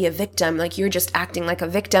don't want to be a victim. Like, you're just acting like a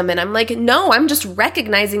victim. And I'm like, no, I'm just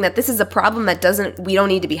recognizing that this is a problem that we don't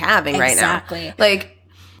need to be having right now. Exactly. Like,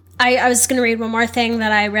 I was going to read one more thing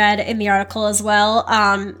that I read in the article as well,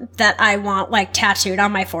 that I want like tattooed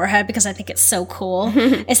on my forehead because I think it's so cool.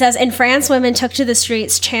 It says, in France, women took to the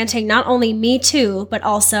streets chanting not only Me Too, but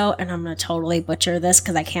also, and I'm going to totally butcher this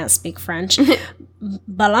because I can't speak French,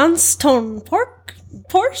 balance ton porc?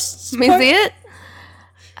 Let me see it.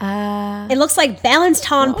 It looks like balanced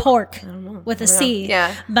ton pork with a C.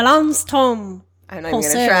 Yeah. Balance ton. I'm not even going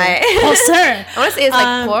to try. I want to say it's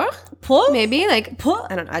like porc. Porc? Maybe like porc?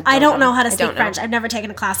 I don't know how to speak French. I've never taken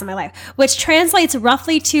a class in my life, which translates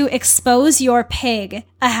roughly to expose your pig,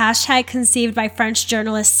 a hashtag conceived by French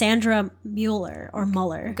journalist Sandra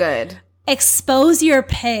Muller. Good. Expose your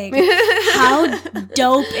pig. How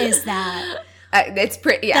dope is that? It's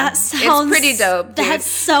pretty. Yeah, that sounds, it's pretty dope. Dude. That's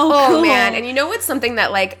so cool. Oh man! And you know what's something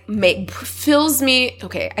that like fills me?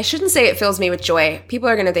 Okay, I shouldn't say it fills me with joy. People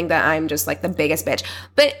are gonna think that I'm just like the biggest bitch,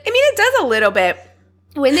 but I mean it does a little bit.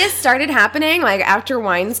 When this started happening, like after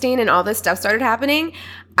Weinstein and all this stuff started happening,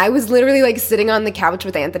 I was literally like sitting on the couch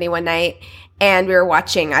with Anthony one night and we were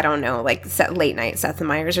watching, I don't know, like late night Seth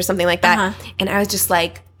Meyers or something like that. Uh-huh. And I was just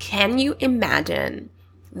like, can you imagine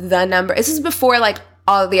the number? This is before like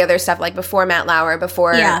all the other stuff, like before Matt Lauer,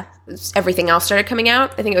 before everything else started coming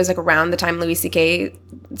out. I think it was like around the time Louis C.K.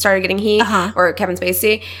 started getting heat or Kevin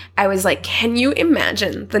Spacey. I was like, can you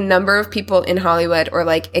imagine the number of people in Hollywood or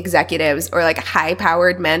like executives or like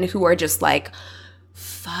high-powered men who are just like,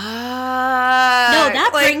 fuck. No, that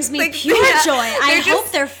like, brings me pure joy. I hope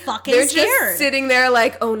they're fucking scared. They're just sitting there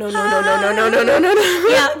like, oh no. Yeah,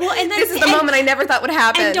 well, and then, this is the moment I never thought would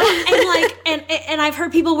happen. And I've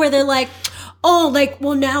heard people where they're like, oh, like,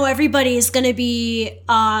 well, now everybody's gonna be,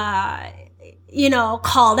 called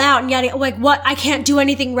out and yada, like, what? I can't do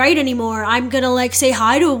anything right anymore. I'm gonna, like, say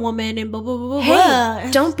hi to a woman and blah, blah, blah, blah.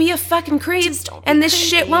 Hey, don't be a fucking creep and this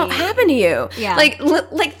shit won't happen to you. Yeah. Like,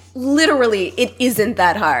 literally, it isn't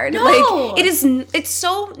that hard. No. Like, it's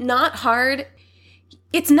so not hard.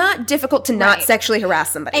 It's not difficult to not sexually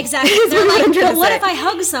harass somebody. Exactly. They're like, but what if I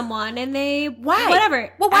hug someone and they... Why?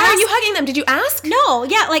 Whatever. Well, why are you hugging them? Did you ask? No.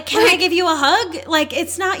 Yeah, like, can I give you a hug? Like,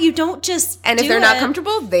 it's not... You don't just And if they're not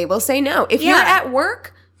comfortable, they will say no. If you're at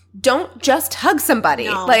work, don't just hug somebody.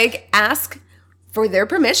 No. Like, ask for their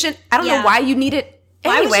permission. I don't know why you need it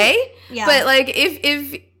anyway. But, like,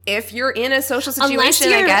 if you're in a social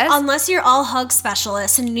situation, I guess. Unless you're all hug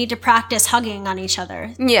specialists and you need to practice hugging on each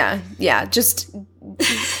other. Yeah. Just...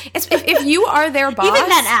 if you are their boss, even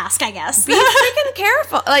then ask, I guess. Be freaking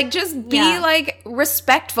careful. Like, just be like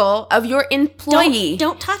respectful of your employee.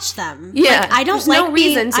 Don't touch them. Yeah, like, I don't There's like no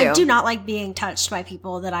reason to. I do not like being touched by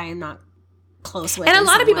people that I am not close with. And a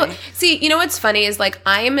lot of people see. You know what's funny is like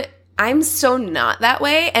I'm so not that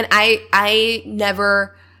way, and I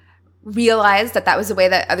never realized that was the way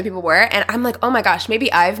that other people were, and I'm like, oh my gosh,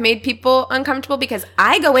 maybe I've made people uncomfortable because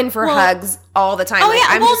I go in for hugs all the time. Oh like, yeah,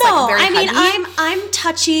 I'm just like very huggy. I'm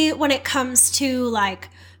touchy when it comes to like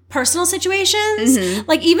personal situations. Mm-hmm.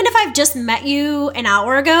 Like even if I've just met you an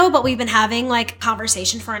hour ago, but we've been having like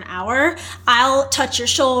conversation for an hour, I'll touch your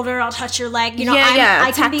shoulder, I'll touch your leg. You know,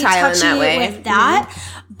 I can be touchy with that,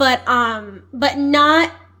 but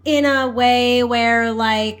not in a way where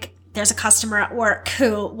like there's a customer at work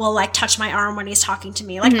who will like touch my arm when he's talking to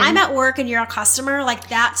me. Like I'm at work and you're a customer, like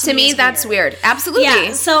that to me that's weird. Absolutely.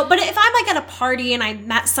 Yeah. So, but if I'm like at a party and I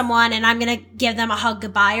met someone and I'm going to give them a hug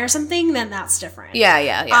goodbye or something, then that's different. Yeah.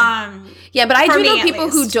 Yeah, but I do know people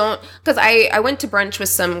who don't, because I went to brunch with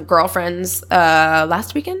some girlfriends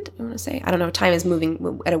last weekend, I want to say. I don't know, time is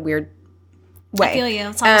moving at a weird way. I feel you.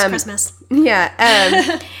 It's almost Christmas.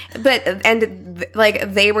 Yeah.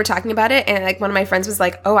 Like they were talking about it and like one of my friends was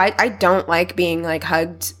like, oh, I don't like being like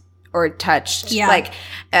hugged or touched. Yeah. Like,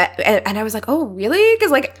 and I was like, oh, really?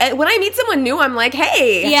 Because like when I meet someone new, I'm like,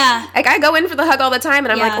 hey. Yeah. Like I go in for the hug all the time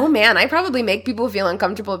and I'm like, oh man, I probably make people feel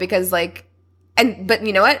uncomfortable because like, but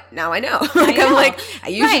you know what? Now I know. Like I'm like, I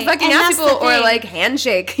usually fucking ask people or like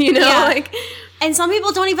handshake, you know? Yeah. Like. And some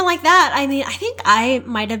people don't even like that. I mean, I think I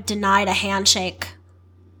might have denied a handshake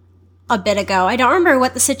a bit ago. I don't remember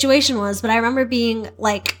what the situation was, but I remember being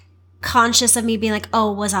like conscious of me being like,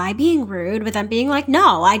 oh, was I being rude? But then being like,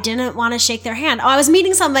 no, I didn't want to shake their hand. Oh, I was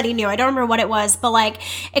meeting somebody new. I don't remember what it was, but like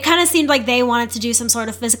it kind of seemed like they wanted to do some sort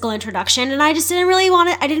of physical introduction and I just didn't really want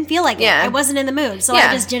it. I didn't feel like it. I wasn't in the mood. So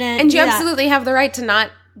I just didn't. And you absolutely have the right to not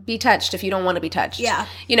be touched if you don't want to be touched. Yeah.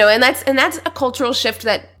 You know, and that's a cultural shift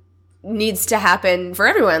that needs to happen for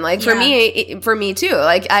everyone. Like for me too.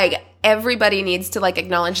 Like everybody needs to like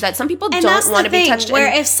acknowledge that some people don't want to be touched.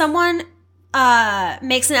 Where if someone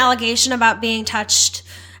makes an allegation about being touched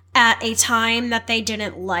at a time that they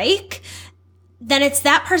didn't like, then it's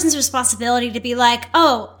that person's responsibility to be like,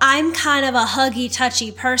 oh, I'm kind of a huggy,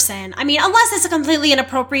 touchy person. I mean, unless it's a completely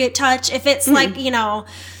inappropriate touch. If it's like, you know,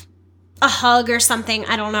 a hug or something,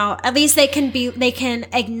 I don't know. At least they can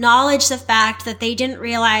acknowledge the fact that they didn't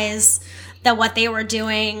realize that what they were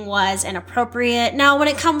doing was inappropriate. Now, when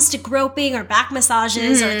it comes to groping or back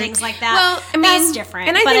massages or things like that, well, I mean, that's different.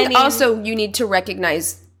 And I think also you need to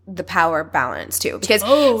recognize the power balance too, because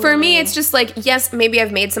for me it's just like, yes, maybe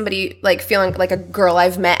I've made somebody like feeling like a girl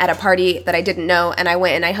I've met at a party that I didn't know, and I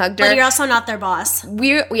went and I hugged her, but you're also not their boss.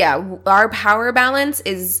 Our power balance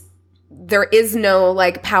is, there is no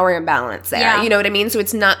like power imbalance there. You know what I mean? So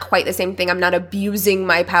it's not quite the same thing. I'm not abusing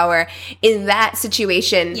my power in that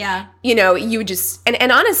situation. You know, you just,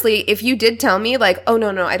 and honestly, if you did tell me like, oh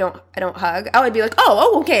no, I don't hug, I would be like,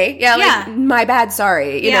 oh okay, like my bad,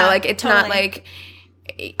 sorry. You know, like it's not like,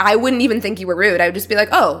 I wouldn't even think you were rude. I would just be like,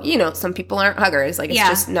 oh, you know, some people aren't huggers. Like, it's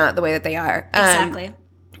just not the way that they are. Exactly.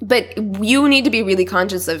 But you need to be really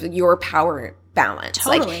conscious of your power balance.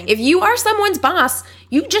 Totally. Like, if you are someone's boss,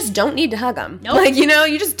 you just don't need to hug them. Like, you know,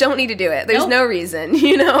 you just don't need to do it. There's no reason,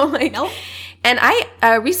 you know? Like, And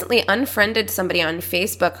I recently unfriended somebody on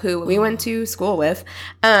Facebook who we went to school with.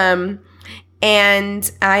 And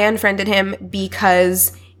I unfriended him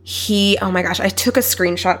because oh my gosh, I took a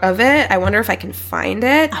screenshot of it. I wonder if I can find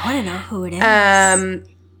it. I want to know who it is.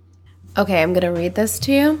 Okay, I'm going to read this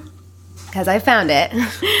to you because I found it.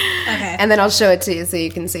 Okay. And then I'll show it to you so you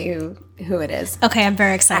can see who it is. Okay, I'm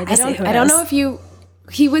very excited to see who it is. I don't know if he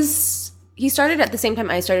started at the same time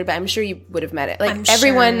I started, but I'm sure you would have met it. Like,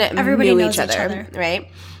 everybody knew each other, right?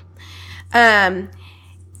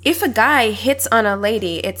 If a guy hits on a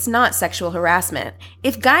lady, it's not sexual harassment.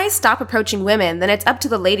 If guys stop approaching women, then it's up to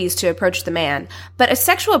the ladies to approach the man. But a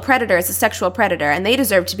sexual predator is a sexual predator, and they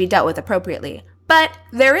deserve to be dealt with appropriately. But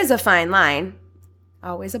there is a fine line.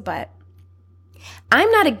 Always a but. I'm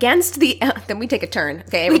not against the... Then we take a turn.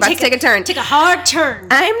 Okay, we're about to take a turn. Take a hard turn.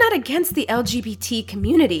 I'm not against the LGBT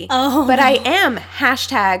community. But I am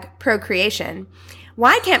 #procreation.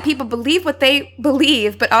 Why can't people believe what they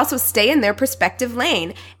believe, but also stay in their respective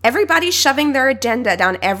lane? Everybody's shoving their agenda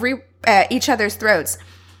down each other's throats.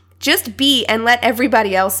 Just be and let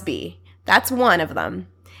everybody else be. That's one of them.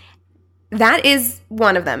 That is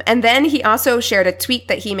one of them. And then he also shared a tweet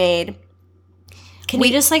that he made. Can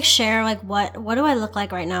you just like share like what do I look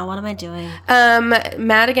like right now? What am I doing?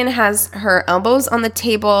 Madigan has her elbows on the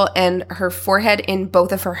table and her forehead in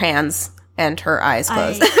both of her hands. And her eyes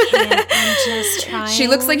closed. I'm just trying. She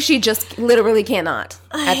looks like she just literally cannot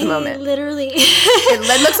at the moment. Literally.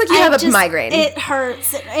 It looks like you have a migraine. It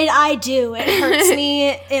hurts. I do. It hurts me.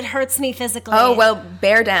 It hurts me physically. Oh, well,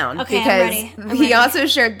 bear down. Okay, because I'm ready. He also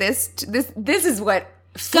shared this. This is what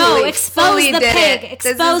expose the pig.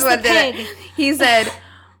 Expose the pig. He said,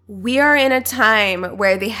 we are in a time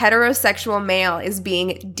where the heterosexual male is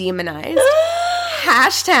being demonized.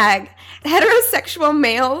 #heterosexual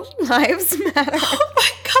male lives matter. Oh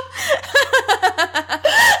my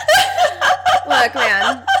God. Look,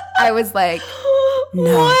 man, I was like,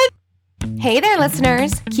 no. What? Hey there,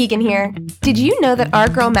 listeners. Keegan here. Did you know that our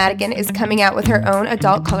girl Madigan is coming out with her own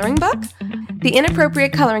adult coloring book? The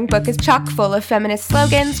Inappropriate Coloring Book is chock full of feminist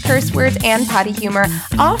slogans, curse words, and potty humor,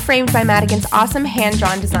 all framed by Madigan's awesome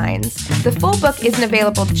hand-drawn designs. The full book isn't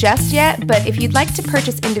available just yet, but if you'd like to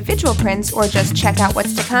purchase individual prints or just check out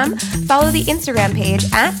what's to come, follow the Instagram page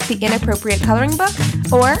at The Inappropriate Coloring Book,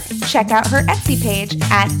 or check out her Etsy page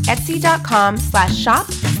at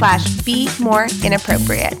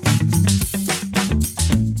etsy.com/shop/be-more-inappropriate.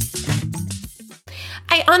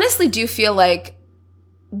 I honestly do feel like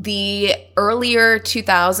the earlier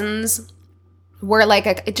 2000s were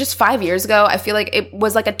like just 5 years ago. I feel like it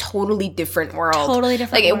was like a totally different world. Totally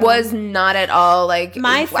different. Like, it was not at all like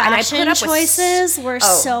my fashion choices were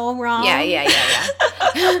so wrong. Yeah.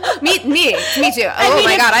 me too. Oh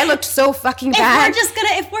my God, I looked so fucking bad.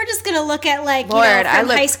 If we're just gonna look at like Lord, from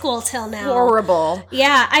high school till now, horrible.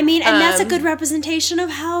 Yeah, I mean, and that's a good representation of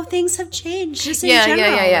how things have changed. Just in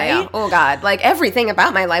general, right? Oh God, like everything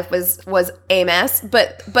about my life was a mess,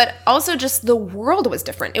 but also just the world was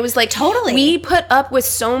different. It was like totally. I put up with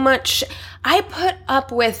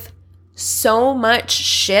so much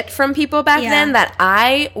shit from people back then that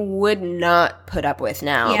I would not put up with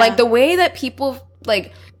now. Like the way that people,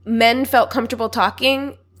 like men felt comfortable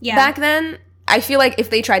talking back then, I feel like if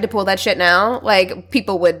they tried to pull that shit now, like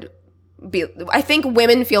people would I think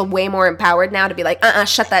women feel way more empowered now to be like,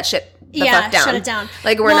 shut that shit the fuck down. Shut it down.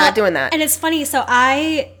 Like, we're not doing that. And it's funny. So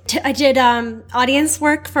I did audience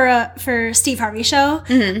work for Steve Harvey show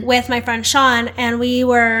with my friend Sean, and we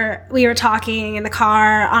were talking in the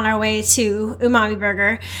car on our way to Umami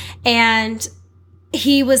Burger, and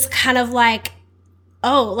he was kind of like,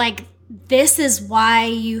 oh, like, this is why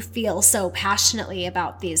you feel so passionately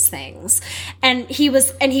about these things. And he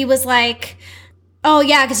was like, oh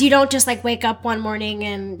yeah, because you don't just like wake up one morning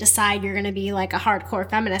and decide you're going to be like a hardcore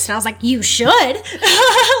feminist. And I was like, you should.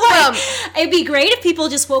 It'd be great if people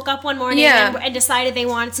just woke up one morning and decided they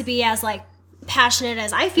wanted to be as like passionate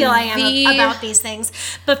as I feel I am about these things.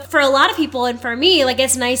 But for a lot of people, and for me, like,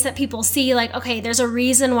 it's nice that people see like, okay, there's a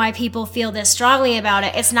reason why people feel this strongly about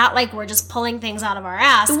it. It's not like we're just pulling things out of our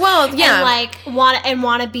ass. Well, yeah. And like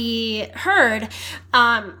want to be heard,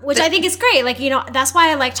 which I think is great. Like, you know, that's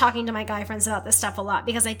why I like talking to my guy friends about this stuff a lot,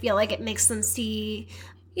 because I feel like it makes them see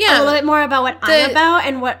a little bit more about what I'm about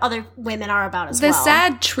and what other women are about as well. The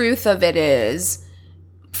sad truth of it is,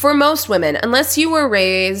 for most women, unless you were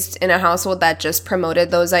raised in a household that just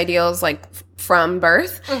promoted those ideals, like from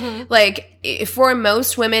birth, like for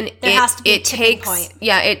most women,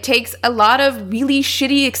 it takes a lot of really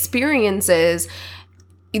shitty experiences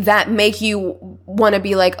that make you want to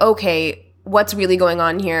be like, okay, what's really going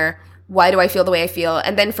on here? Why do I feel the way I feel?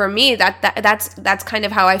 And then for me, that's kind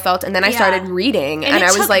of how I felt. And then I started reading, and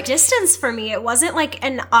I was like, distance for me. It wasn't like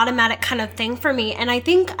an automatic kind of thing for me. And I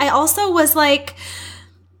think I also was like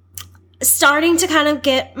starting to kind of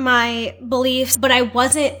get my beliefs, but I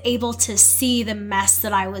wasn't able to see the mess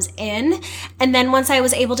that I was in. And then once I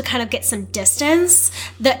was able to kind of get some distance,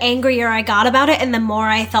 the angrier I got about it, and the more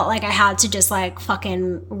I felt like I had to just like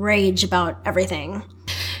fucking rage about everything.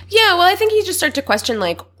 Yeah, well, I think you just start to question,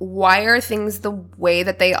 like, why are things the way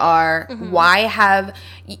that they are?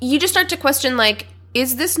 You just start to question, like,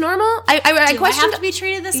 is this normal? I questioned, I have to be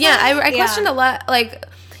treated this way? Yeah, I questioned a lot, like,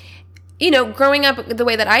 you know, growing up the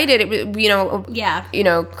way that I did,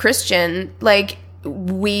 Christian, like,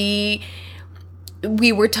 we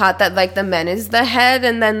were taught that like the men is the head,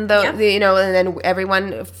 and then and then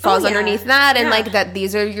everyone falls underneath that, and like that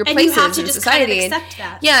these are your places you have to in just society. Kind of accept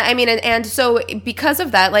that. Yeah, I mean, and so because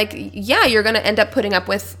of that, like, yeah, you're gonna end up putting up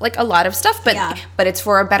with like a lot of stuff, but it's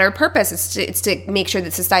for a better purpose. It's to make sure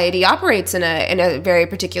that society operates in a very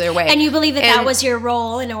particular way. And you believe that was your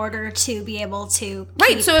role in order to be able to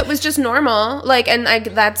so it was just normal, like, and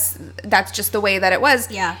that's just the way that it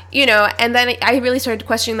was. Yeah, you know. And then I really started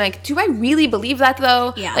questioning, like, do I really believe that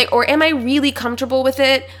though? Yeah. Like, or am I really comfortable with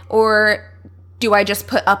it, or do I just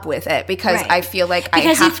put up with it because I feel like I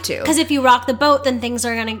have to? Because if you rock the boat, then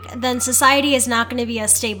then society is not gonna be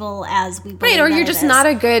as stable as we believe. Right, or you're just not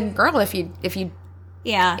a good girl if you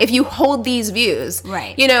hold these views.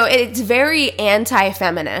 Right. You know, it's very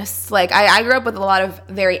anti-feminist. Like, I grew up with a lot of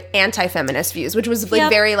very anti-feminist views, which was like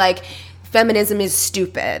very like, feminism is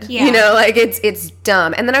stupid. Yeah. You know, like it's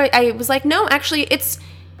dumb. And then I was like, no, actually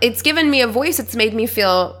it's given me a voice. It's made me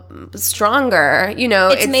feel stronger, you know.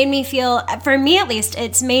 It's made me feel, for me at least,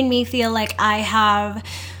 it's made me feel like I have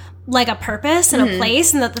like a purpose and a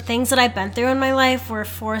place, and that the things that I've been through in my life were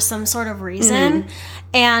for some sort of reason.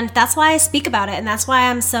 And that's why I speak about it, and that's why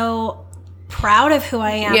I'm so proud of who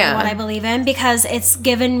I am and what I believe in, because it's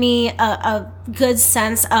given me a good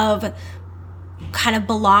sense of kind of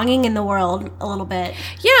belonging in the world a little bit.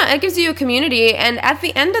 Yeah, it gives you a community, and at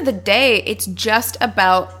the end of the day, it's just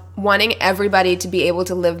about wanting everybody to be able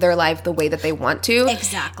to live their life the way that they want to.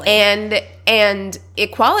 Exactly. And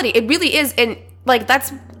equality. It really is, and like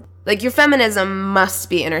that's like your feminism must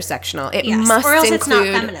be intersectional. It must or else include it's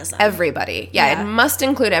not feminism. Everybody. Yeah, it must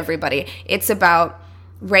include everybody. It's about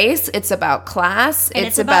race, it's about class, and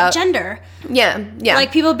it's about gender. Yeah.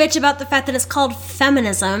 Like, people bitch about the fact that it's called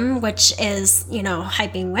feminism, which is, you know,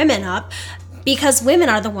 hyping women up, because women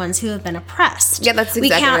are the ones who have been oppressed. Yeah, that's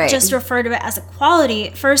exactly right. We can't just refer to it as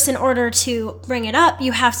equality. First, in order to bring it up,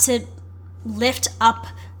 you have to lift up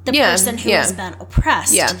the person who has been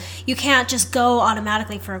oppressed. Yeah. You can't just go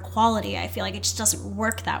automatically for equality. I feel like it just doesn't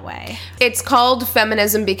work that way. It's called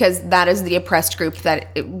feminism because that is the oppressed group that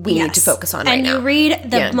we need to focus on right now. And you read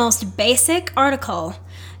the most basic article.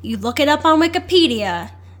 You look it up on Wikipedia,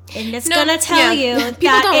 and it's gonna tell you that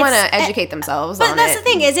people don't want to educate themselves on it. But that's the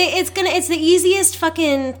thing, is it's the easiest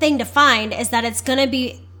fucking thing to find, is that it's gonna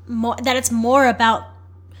be more, that it's more about,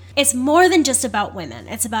 it's more than just about women.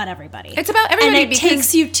 It's about everybody. It's about everybody, and it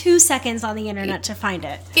takes you 2 seconds on the internet to find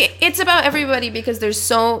it. It's about everybody because there's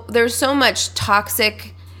so much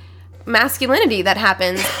toxic masculinity that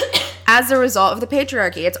happens as a result of the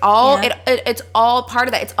patriarchy. It's all it's all part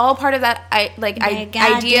of that. It's all part of that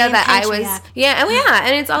idea that I was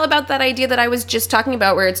and it's all about that idea that I was just talking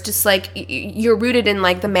about, where it's just like you're rooted in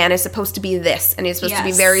like the man is supposed to be this, and he's supposed to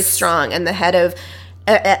be very strong and the head of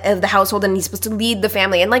the household, and he's supposed to lead the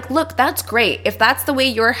family. And like, look, that's great. If that's the way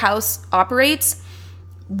your house operates,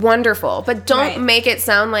 wonderful. But don't make it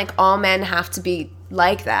sound like all men have to be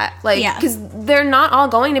like that. Like, because they're not all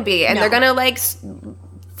going to be, and they're gonna like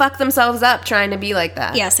fuck themselves up trying to be like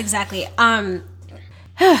that. Yes, exactly. Yeah,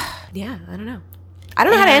 I don't know how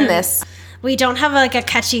to end this. We don't have like a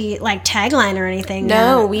catchy like tagline or anything.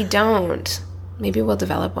 No, we don't. Maybe we'll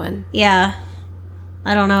develop one. Yeah.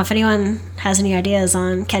 I don't know if anyone has any ideas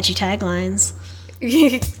on catchy taglines.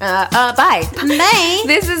 Bye. Bye.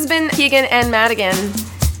 This has been Keegan and Madigan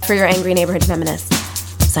for your Angry Neighborhood Feminists.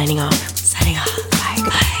 Signing off. Bye.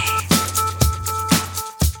 Goodbye.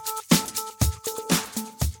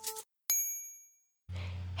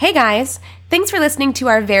 Hey guys, thanks for listening to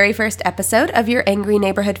our very first episode of Your Angry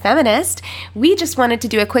Neighborhood Feminist. We just wanted to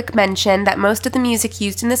do a quick mention that most of the music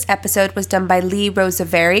used in this episode was done by Lee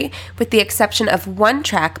Rosevere, with the exception of one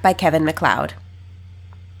track by Kevin MacLeod.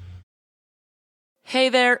 Hey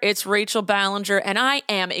there, it's Rachel Ballinger, and I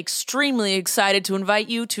am extremely excited to invite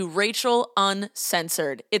you to Rachel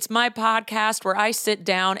Uncensored. It's my podcast where I sit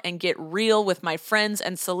down and get real with my friends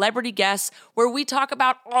and celebrity guests, where we talk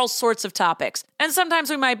about all sorts of topics. And sometimes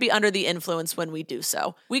we might be under the influence when we do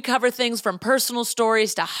so. We cover things from personal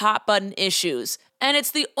stories to hot-button issues. And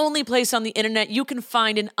it's the only place on the internet you can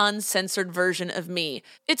find an uncensored version of me.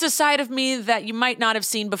 It's a side of me that you might not have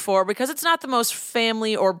seen before because it's not the most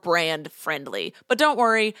family or brand friendly. But don't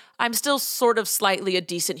worry, I'm still sort of slightly a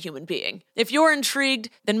decent human being. If you're intrigued,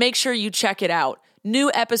 then make sure you check it out.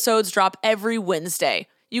 New episodes drop every Wednesday.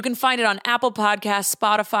 You can find it on Apple Podcasts,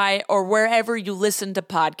 Spotify, or wherever you listen to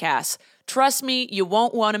podcasts. Trust me, you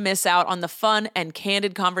won't want to miss out on the fun and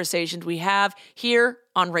candid conversations we have here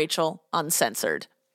on Rachel Uncensored.